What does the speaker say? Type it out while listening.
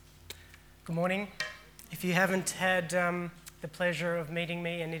Good morning. If you haven't had the pleasure of meeting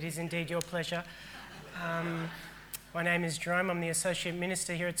me, and it is indeed your pleasure, my name is Jerome. I'm the Associate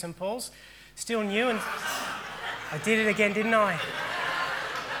Minister here at St Paul's. Still new, and I did it again, didn't I?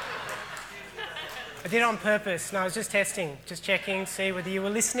 I did it on purpose. No, I was just testing, just checking, see whether you were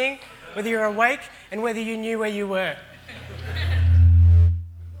listening, whether you were awake, and whether you knew where you were.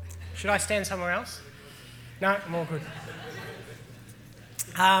 Should I stand somewhere else? No, I'm all good.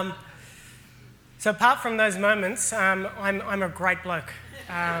 So apart from those moments, I'm a great bloke.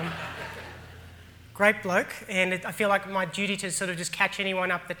 Great bloke, and I feel like my duty to sort of just catch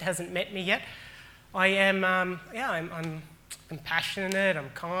anyone up that hasn't met me yet. I am, I'm compassionate, I'm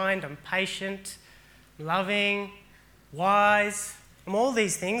kind, I'm patient, loving, wise. I'm all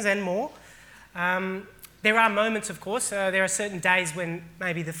these things and more. There are moments, of course. There are certain days when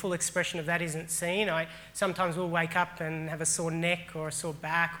maybe the full expression of that isn't seen. I sometimes will wake up and have a sore neck or a sore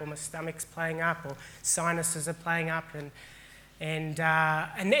back, or my stomach's playing up, or sinuses are playing up, and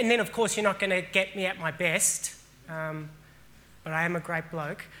then of course you're not going to get me at my best. But I am a great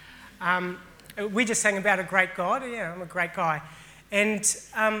bloke. We just sang about a great God. Yeah, I'm a great guy, and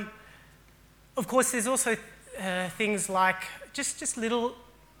of course there's also things like just little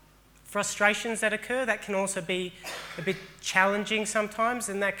frustrations that occur that can also be a bit challenging sometimes,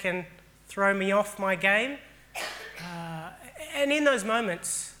 and that can throw me off my game. And in those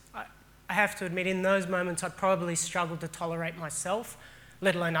moments, I have to admit, in those moments I probably struggle to tolerate myself,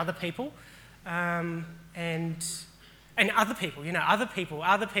 let alone other people. And other people,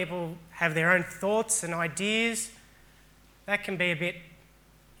 other people have their own thoughts and ideas. That can be a bit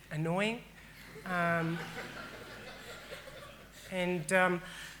annoying.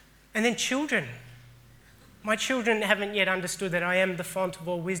 And then children. My children haven't yet understood that I am the font of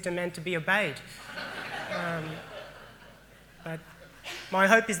all wisdom and to be obeyed. But my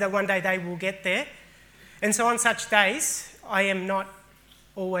hope is that one day they will get there. And so on such days, I am not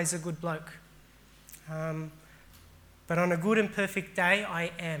always a good bloke. But on a good and perfect day,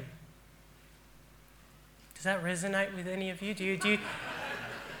 I am. Does that resonate with any of you? Do you?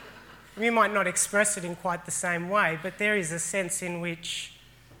 You might not express it in quite the same way, but there is a sense in which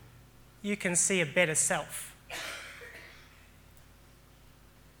you can see a better self.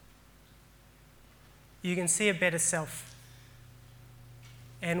 You can see a better self.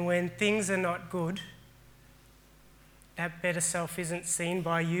 And when things are not good, that better self isn't seen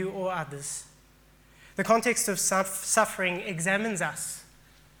by you or others. The context of suffering examines us.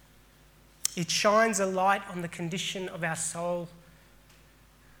 It shines a light on the condition of our soul.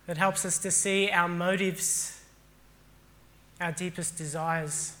 It helps us to see our motives, our deepest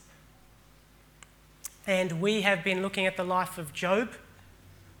desires. And we have been looking at the life of Job.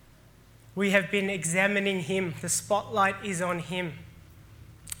 We have been examining him. The spotlight is on him.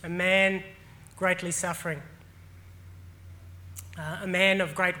 A man greatly suffering. A man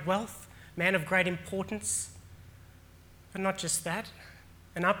of great wealth, a man of great importance. But not just that.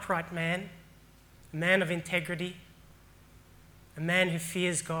 An upright man, a man of integrity, a man who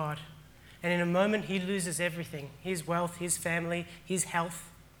fears God. And in a moment he loses everything, his wealth, his family, his health.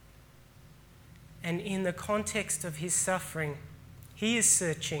 And in the context of his suffering, he is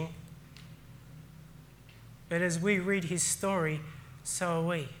searching. But as we read his story, so are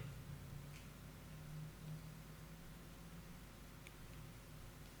we.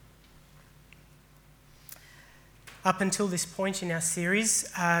 Up until this point in our series,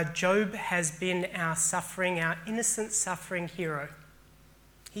 Job has been our innocent suffering hero.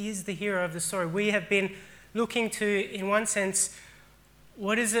 He is the hero of the story. We have been looking to, in one sense,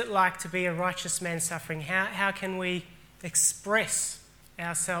 what is it like to be a righteous man suffering? How can we express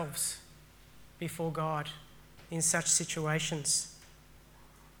ourselves before God in such situations?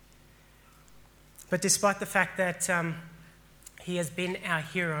 But despite the fact that he has been our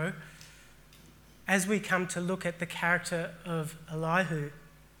hero, as we come to look at the character of Elihu,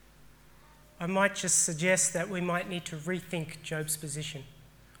 I might just suggest that we might need to rethink Job's position.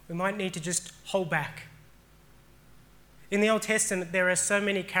 We might need to just hold back. In the Old Testament, there are so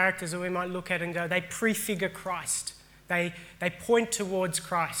many characters that we might look at and go, they prefigure Christ. They point towards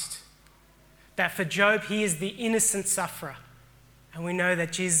Christ. That for Job, he is the innocent sufferer. And we know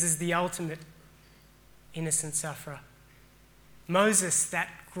that Jesus is the ultimate innocent sufferer. Moses, that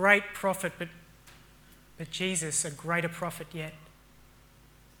great prophet, but Jesus, a greater prophet yet.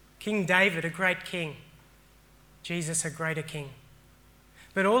 King David, a great king. Jesus, a greater king.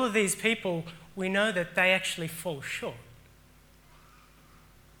 But all of these people, we know that they actually fall short.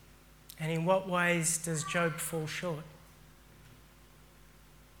 And in what ways does Job fall short?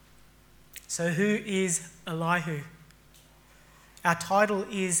 So who is Elihu? Our title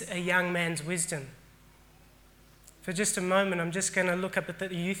is A Young Man's Wisdom. For just a moment, I'm just going to look up at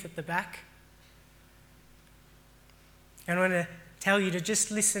the youth at the back. And I want to tell you to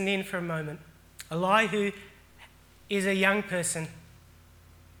just listen in for a moment. Elihu is a young person.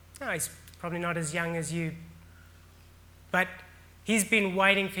 No, he's probably not as young as you. But he's been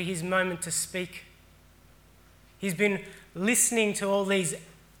waiting for his moment to speak. He's been listening to all these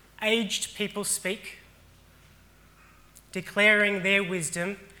aged people speak, declaring their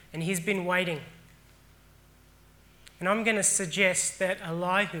wisdom, and he's been waiting. And I'm going to suggest that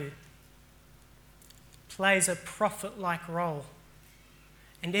Elihu plays a prophet-like role.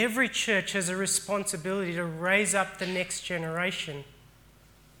 And every church has a responsibility to raise up the next generation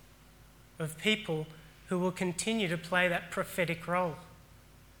of people who will continue to play that prophetic role.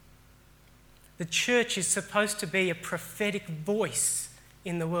 The church is supposed to be a prophetic voice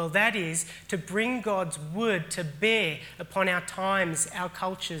in the world. That is, to bring God's word to bear upon our times, our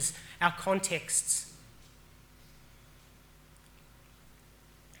cultures, our contexts.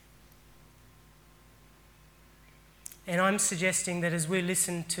 And I'm suggesting that as we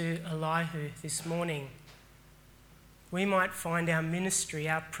listen to Elihu this morning, we might find our ministry,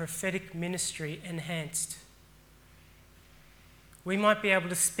 our prophetic ministry, enhanced. We might be able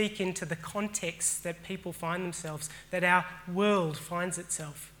to speak into the context that people find themselves, that our world finds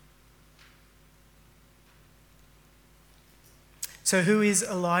itself. So who is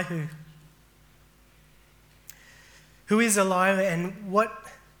Elihu? Who is Elihu, and what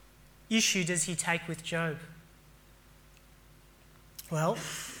issue does he take with Job? Well,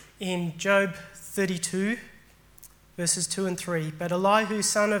 in Job 32, verses 2 and 3, but Elihu,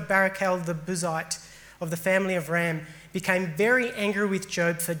 son of Barachel the Buzite of the family of Ram, became very angry with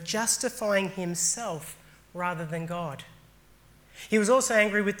Job for justifying himself rather than God. He was also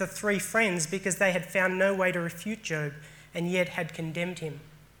angry with the three friends because they had found no way to refute Job and yet had condemned him.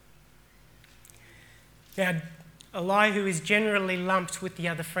 Now, Elihu is generally lumped with the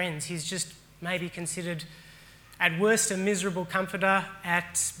other friends. He's just maybe considered at worst a miserable comforter,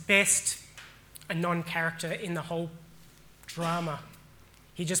 at best a non-character in the whole drama.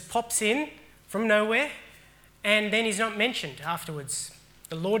 He just pops in from nowhere and then he's not mentioned afterwards.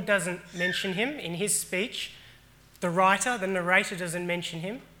 The Lord doesn't mention him in his speech. The narrator doesn't mention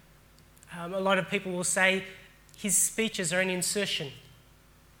him. A lot of people will say his speeches are an insertion.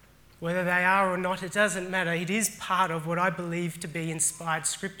 Whether they are or not, it doesn't matter. It is part of what I believe to be inspired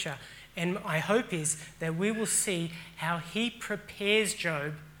scripture. And my hope is that we will see how he prepares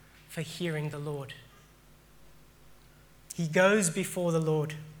Job for hearing the Lord. He goes before the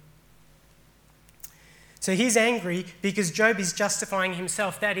Lord. So he's angry because Job is justifying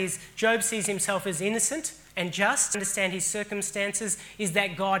himself. That is, Job sees himself as innocent and just. To understand his circumstances is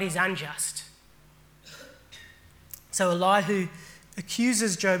that God is unjust. So Elihu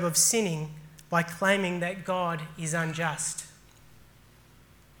accuses Job of sinning by claiming that God is unjust.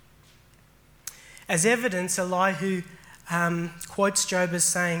 As evidence, Elihu quotes Job as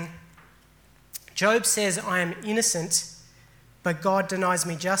saying, Job says, I am innocent, but God denies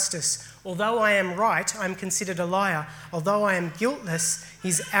me justice. Although I am right, I am considered a liar. Although I am guiltless,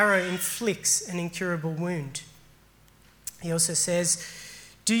 his arrow inflicts an incurable wound. He also says,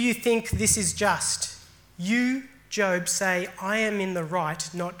 do you think this is just? You, Job, say, I am in the right,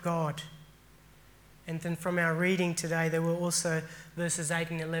 not God. And then from our reading today, there were also verses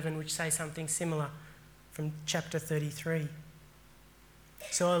 8 and 11 which say something similar from chapter 33.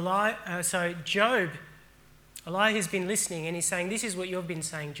 So Job, Elihu's been listening and he's saying, this is what you've been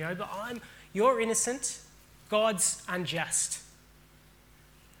saying, Job. You're innocent, God's unjust.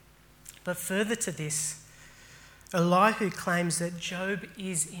 But further to this, Elihu claims that Job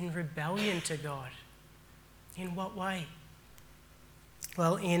is in rebellion to God. In what way?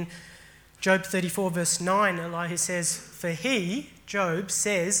 Well, in Job 34 verse 9, Elihu says, for he, Job,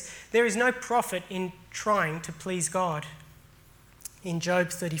 says, there is no profit in trying to please God. In Job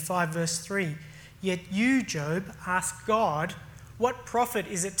 35 verse 3, yet you, Job, ask God, what profit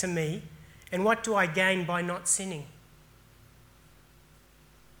is it to me, and what do I gain by not sinning?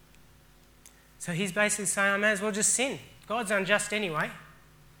 So he's basically saying, I may as well just sin. God's unjust anyway.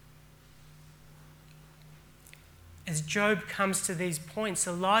 As Job comes to these points,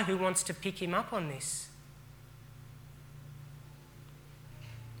 Elihu wants to pick him up on this.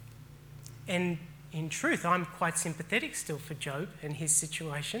 And in truth, I'm quite sympathetic still for Job and his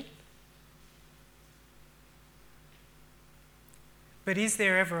situation. But is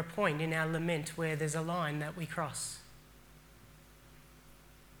there ever a point in our lament where there's a line that we cross?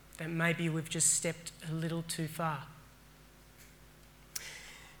 That maybe we've just stepped a little too far?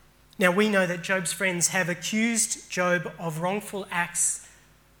 Now, we know that Job's friends have accused Job of wrongful acts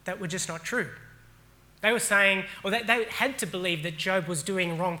that were just not true. They were saying, or they had to believe that Job was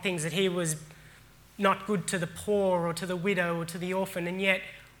doing wrong things, that he was not good to the poor or to the widow or to the orphan, and yet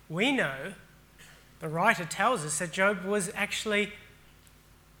we know, the writer tells us, that Job was actually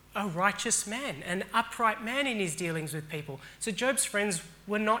a righteous man, an upright man in his dealings with people. So Job's friends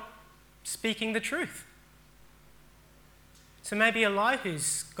were not speaking the truth. So maybe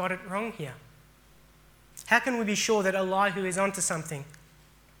Elihu's got it wrong here. How can we be sure that Elihu is onto something?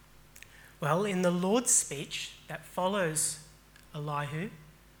 Well, in the Lord's speech that follows Elihu,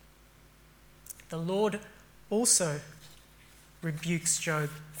 the Lord also rebukes Job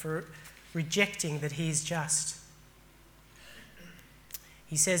for rejecting that he is just.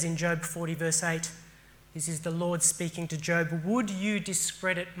 He says in Job 40 verse 8, this is the Lord speaking to Job, "Would you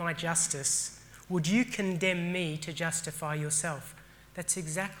discredit my justice? Would you condemn me to justify yourself?" That's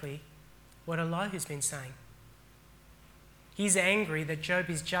exactly what Elihu's been saying. He's angry that Job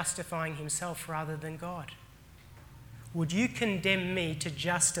is justifying himself rather than God. Would you condemn me to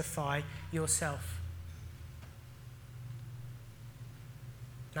justify yourself?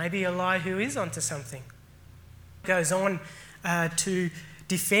 Maybe Elihu is onto something. Goes on to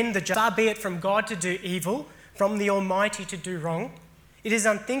defend the just. Far be it from God to do evil, from the Almighty to do wrong. It is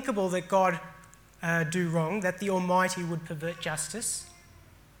unthinkable that God do wrong, that the Almighty would pervert justice.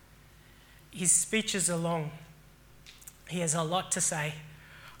 His speeches are long. He has a lot to say.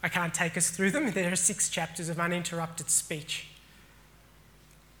 I can't take us through them. There are 6 chapters of uninterrupted speech.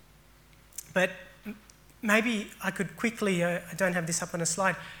 But maybe I could quickly, I don't have this up on a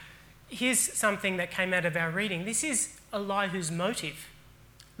slide. Here's something that came out of our reading. This is Elihu's motive.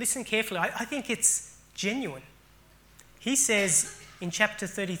 Listen carefully. I think it's genuine. He says in chapter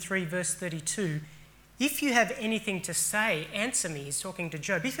 33, verse 32, "If you have anything to say, answer me." He's talking to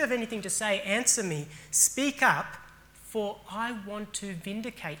Job. "If you have anything to say, answer me. Speak up, for I want to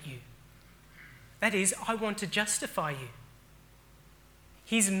vindicate you." That is, I want to justify you.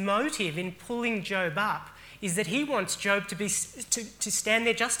 His motive in pulling Job up is that he wants Job to stand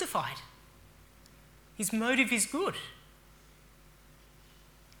there justified. His motive is good.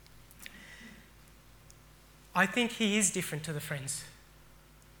 I think he is different to the friends.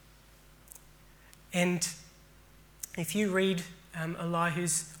 And if you read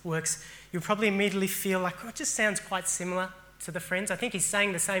Elihu's works, you'll probably immediately feel like, it just sounds quite similar to the friends. I think he's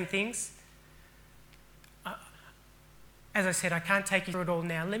saying the same things. As I said, I can't take you through it all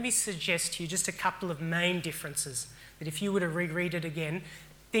now. Let me suggest to you just a couple of main differences that if you were to reread it again,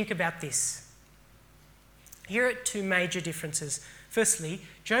 think about this. Here are 2 major differences. Firstly,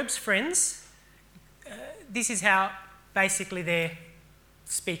 Job's friends, this is how basically they're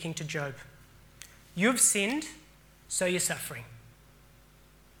speaking to Job. You've sinned, so you're suffering.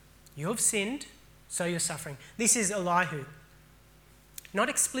 You've sinned, so you're suffering. This is Elihu. Not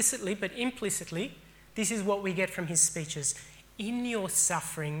explicitly, but implicitly, this is what we get from his speeches. In your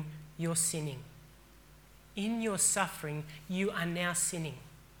suffering, you're sinning. In your suffering, you are now sinning.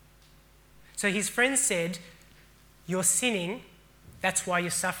 So his friends said, you're sinning, that's why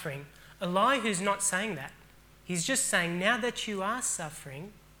you're suffering. Elihu's not saying that. He's just saying, now that you are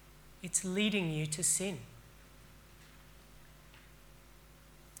suffering, it's leading you to sin.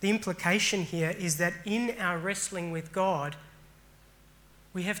 The implication here is that in our wrestling with God,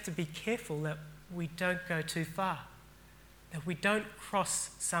 we have to be careful that we don't go too far, that we don't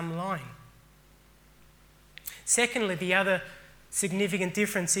cross some line. Secondly, the other significant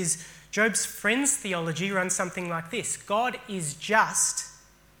difference is Job's friends' theology runs something like this: God is just,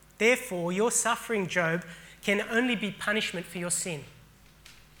 therefore your suffering, Job, can only be punishment for your sin.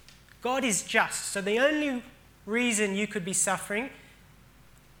 God is just, so the only reason you could be suffering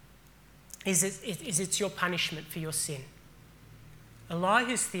is it's your punishment for your sin.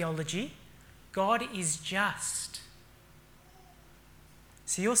 Elihu's theology, God is just.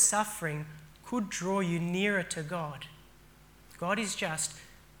 So your suffering could draw you nearer to God. God is just,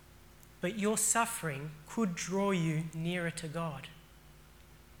 but your suffering could draw you nearer to God.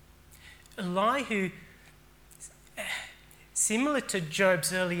 Elihu, similar to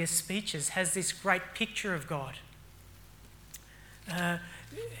Job's earlier speeches, has this great picture of God.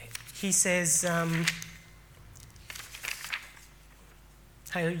 He says,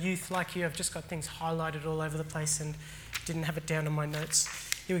 hey, youth like you, I've just got things highlighted all over the place and didn't have it down on my notes.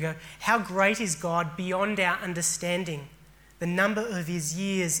 Here we go. How great is God beyond our understanding? The number of his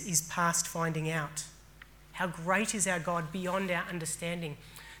years is past finding out. How great is our God beyond our understanding?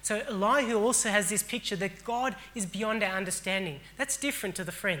 So Elihu also has this picture that God is beyond our understanding. That's different to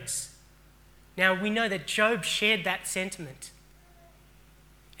the friends. Now, we know that Job shared that sentiment.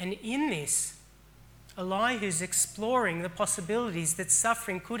 And in this, Elihu's exploring the possibilities that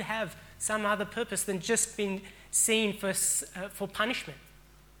suffering could have some other purpose than just being seen for punishment.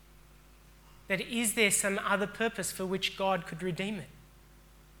 That is there some other purpose for which God could redeem it?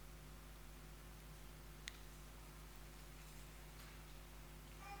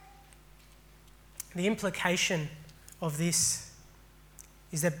 The implication of this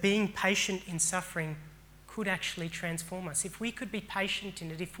is that being patient in suffering could actually transform us. If we could be patient in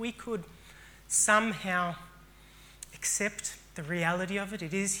it, if we could somehow accept the reality of it,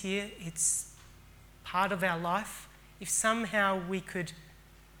 it is here, it's part of our life. If somehow we could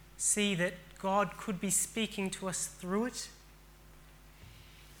see that God could be speaking to us through it.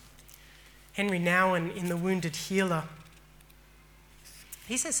 Henry Nouwen in The Wounded Healer,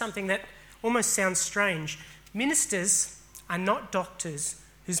 he says something that almost sounds strange. Ministers are not doctors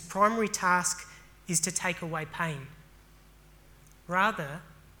whose primary task is to take away pain. Rather,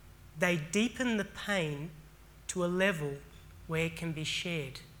 they deepen the pain to a level where it can be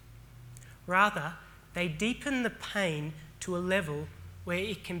shared. Rather, they deepen the pain to a level where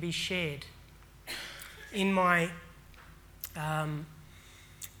it can be shared. In my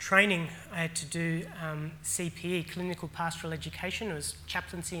training, I had to do CPE, Clinical Pastoral Education. It was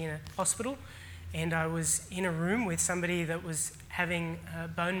chaplaincy in a hospital, and I was in a room with somebody that was having a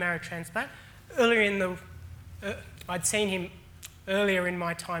bone marrow transplant. I'd seen him earlier in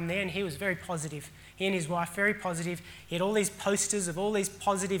my time there, and he was very positive. He and his wife, very positive. He had all these posters of all these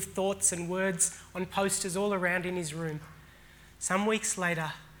positive thoughts and words on posters all around in his room. Some weeks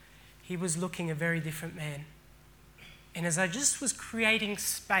later, he was looking a very different man. And as I just was creating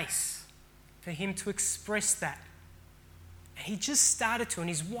space for him to express that, and he just started to, and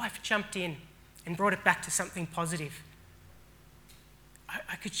his wife jumped in and brought it back to something positive.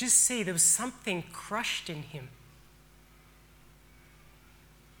 I could just see there was something crushed in him.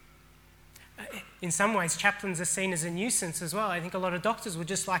 In some ways, chaplains are seen as a nuisance as well. I think a lot of doctors would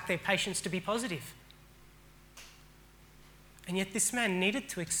just like their patients to be positive. And yet this man needed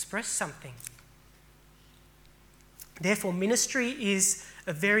to express something. Therefore, ministry is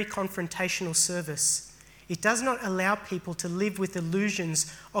a very confrontational service. It does not allow people to live with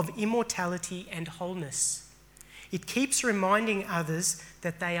illusions of immortality and wholeness. It keeps reminding others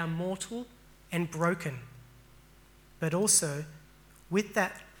that they are mortal and broken, but also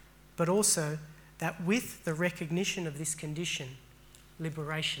that with the recognition of this condition,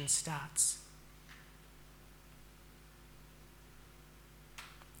 liberation starts.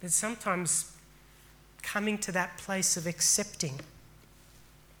 There's sometimes coming to that place of accepting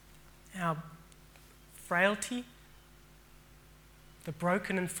our frailty, the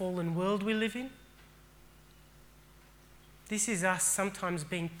broken and fallen world we live in. This is us sometimes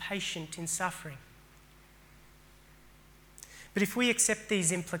being patient in suffering. But if we accept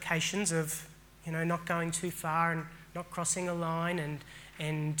these implications of, not going too far and not crossing a line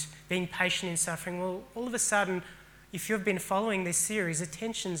and being patient in suffering, well, all of a sudden, if you've been following this series, a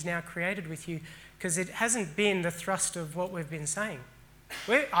tension's now created with you because it hasn't been the thrust of what we've been saying.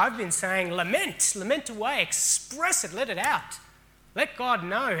 I've been saying lament away, express it, let it out. Let God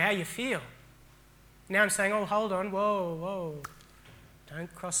know how you feel. Now I'm saying, oh, hold on, whoa,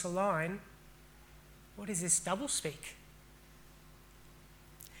 don't cross a line. What is this doublespeak?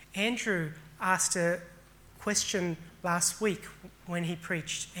 Andrew asked a question last week when he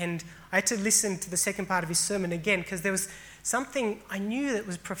preached, and I had to listen to the second part of his sermon again because there was something I knew that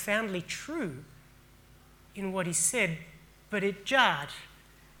was profoundly true in what he said, but it jarred.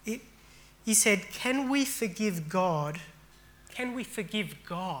 He said, can we forgive God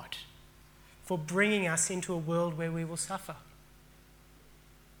for bringing us into a world where we will suffer?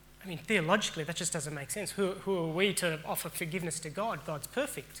 I mean, theologically, that just doesn't make sense. Who are we to offer forgiveness to God? God's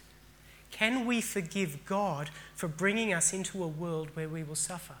perfect. Can we forgive God for bringing us into a world where we will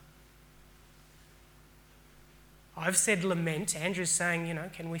suffer? I've said lament. Andrew's saying,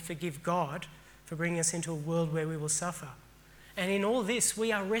 can we forgive God for bringing us into a world where we will suffer? And in all this,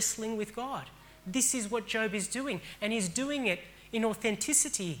 we are wrestling with God. This is what Job is doing, and he's doing it in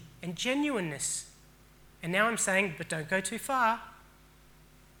authenticity and genuineness. And now I'm saying, but don't go too far.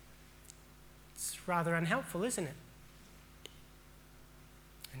 It's rather unhelpful, isn't it?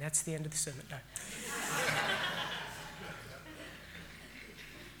 And that's the end of the sermon. No.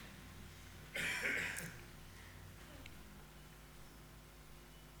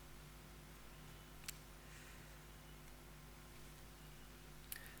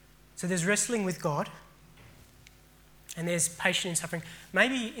 So there's wrestling with God, and there's patience in suffering.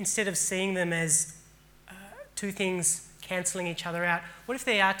 Maybe instead of seeing them as two things cancelling each other out, what if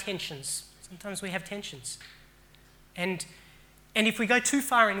there are tensions? Sometimes we have tensions. And And if we go too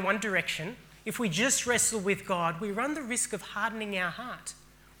far in one direction, if we just wrestle with God, we run the risk of hardening our heart.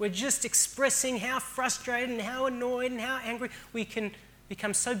 We're just expressing how frustrated and how annoyed and how angry. We can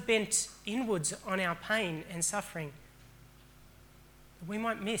become so bent inwards on our pain and suffering that we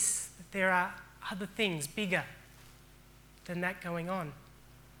might miss that there are other things bigger than that going on.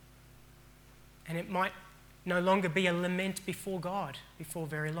 And it might no longer be a lament before God before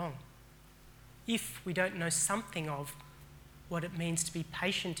very long, if we don't know something of what it means to be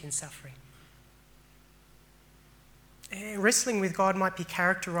patient in suffering. Wrestling with God might be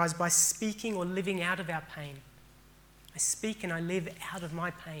characterised by speaking or living out of our pain. I speak and I live out of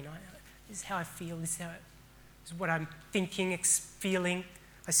my pain. This is how I feel. This is what I'm thinking, feeling.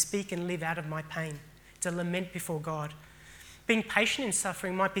 I speak and live out of my pain. It's a lament before God. Being patient in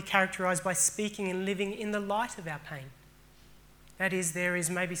suffering might be characterised by speaking and living in the light of our pain. That is, there is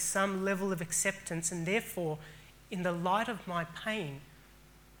maybe some level of acceptance, and therefore, in the light of my pain,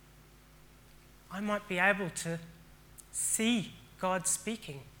 I might be able to see God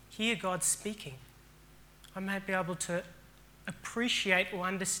speaking, hear God speaking. I might be able to appreciate or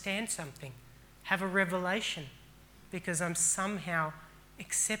understand something, have a revelation, because I'm somehow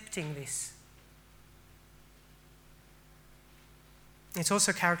accepting this. It's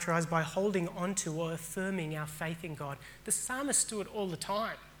also characterised by holding on to or affirming our faith in God. The psalmists do it all the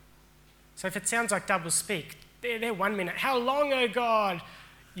time. So if it sounds like double speak, they're 1 minute. How long, O God?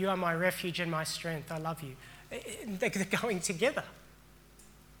 You are my refuge and my strength. I love you. They're going together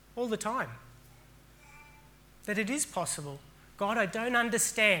all the time. That it is possible. God, I don't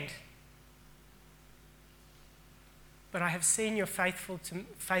understand, but I have seen your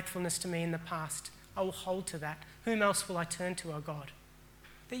faithfulness to me in the past. I will hold to that. Whom else will I turn to, O God?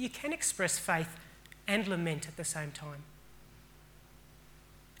 That you can express faith and lament at the same time.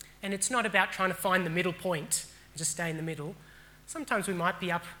 And it's not about trying to find the middle point and just stay in the middle. Sometimes we might be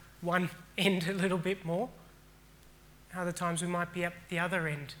up one end a little bit more. Other times we might be up the other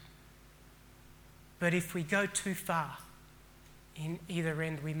end. But if we go too far in either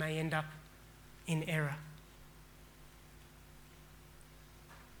end, we may end up in error.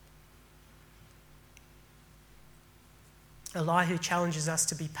 Elihu challenges us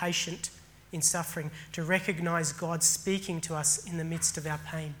to be patient in suffering, to recognise God speaking to us in the midst of our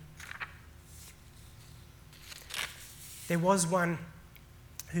pain. There was one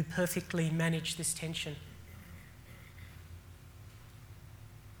who perfectly managed this tension.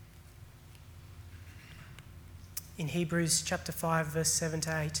 In Hebrews chapter 5, verse 7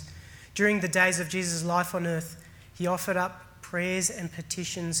 to 8, during the days of Jesus' life on earth, he offered up prayers and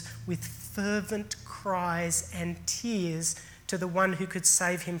petitions with fervent cries and tears to the one who could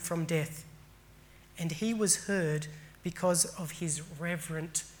save him from death. And he was heard because of his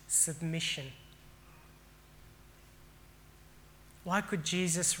reverent submission. Why could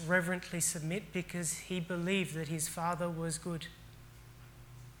Jesus reverently submit? Because he believed that his Father was good.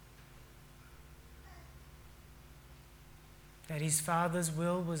 That his Father's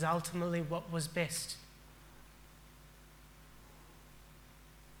will was ultimately what was best.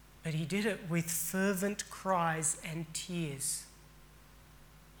 But he did it with fervent cries and tears.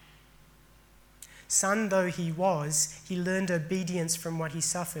 Son though he was, he learned obedience from what he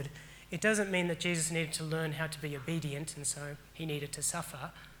suffered. It doesn't mean that Jesus needed to learn how to be obedient and so he needed to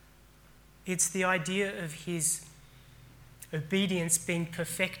suffer. It's the idea of his obedience being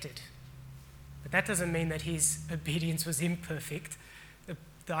perfected. But that doesn't mean that his obedience was imperfect.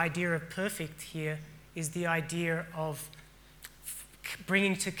 The idea of perfect here is the idea of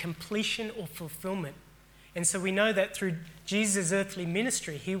bringing to completion or fulfillment. And so we know that through Jesus' earthly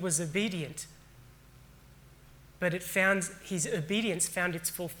ministry, he was obedient. But his obedience found its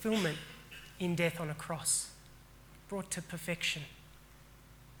fulfillment in death on a cross, brought to perfection.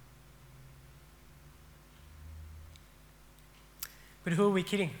 But who are we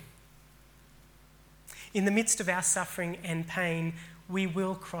kidding? In the midst of our suffering and pain, we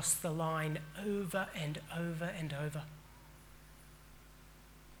will cross the line over and over and over.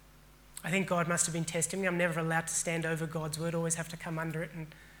 I think God must have been testing me. I'm never allowed to stand over God's word, always have to come under it. And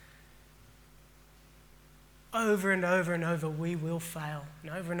over and over and over, we will fail.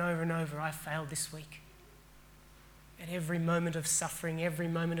 And over, I failed this week. At every moment of suffering, every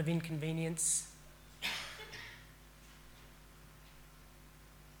moment of inconvenience.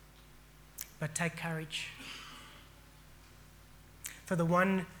 But take courage. For the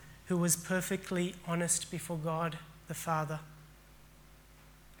one who was perfectly honest before God the Father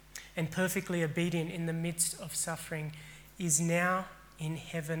and perfectly obedient in the midst of suffering is now in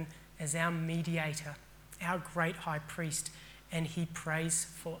heaven as our mediator, our great high priest, and he prays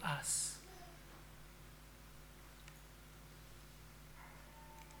for us.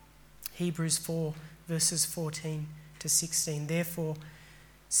 Hebrews 4, verses 14 to 16. Therefore,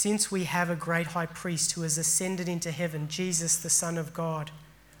 since we have a great high priest who has ascended into heaven, Jesus, the Son of God,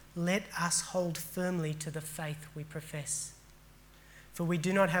 let us hold firmly to the faith we profess. For we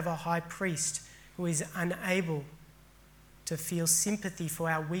do not have a high priest who is unable to feel sympathy for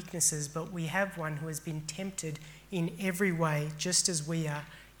our weaknesses, but we have one who has been tempted in every way, just as we are,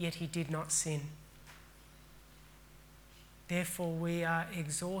 yet he did not sin. Therefore, we are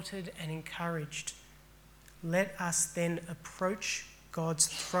exhorted and encouraged. Let us then approach God's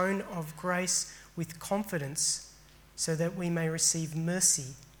throne of grace with confidence, so that we may receive mercy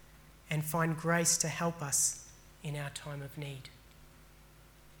and find grace to help us in our time of need.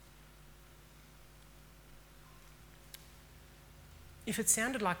 If it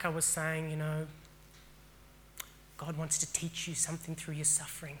sounded like I was saying, God wants to teach you something through your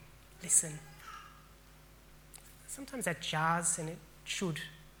suffering, listen. Sometimes that jars, and it should.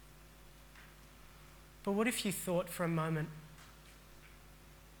 But what if you thought for a moment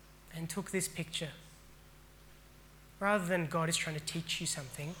and took this picture? Rather than God is trying to teach you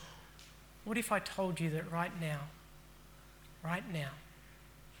something, what if I told you that right now,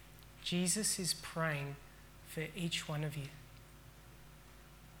 Jesus is praying for each one of you.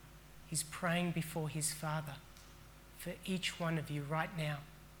 He's praying before his Father for each one of you right now.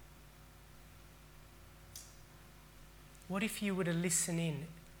 What if you were to listen in?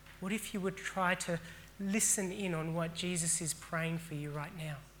 What if you would try to listen in on what Jesus is praying for you right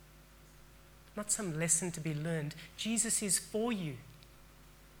now? Not some lesson to be learned. Jesus is for you.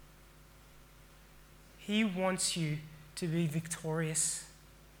 He wants you to be victorious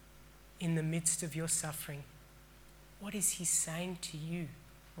in the midst of your suffering. What is he saying to you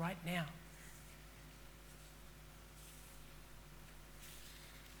right now?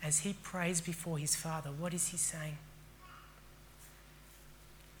 As he prays before his Father, what is he saying?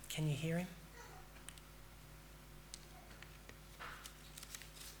 Can you hear him?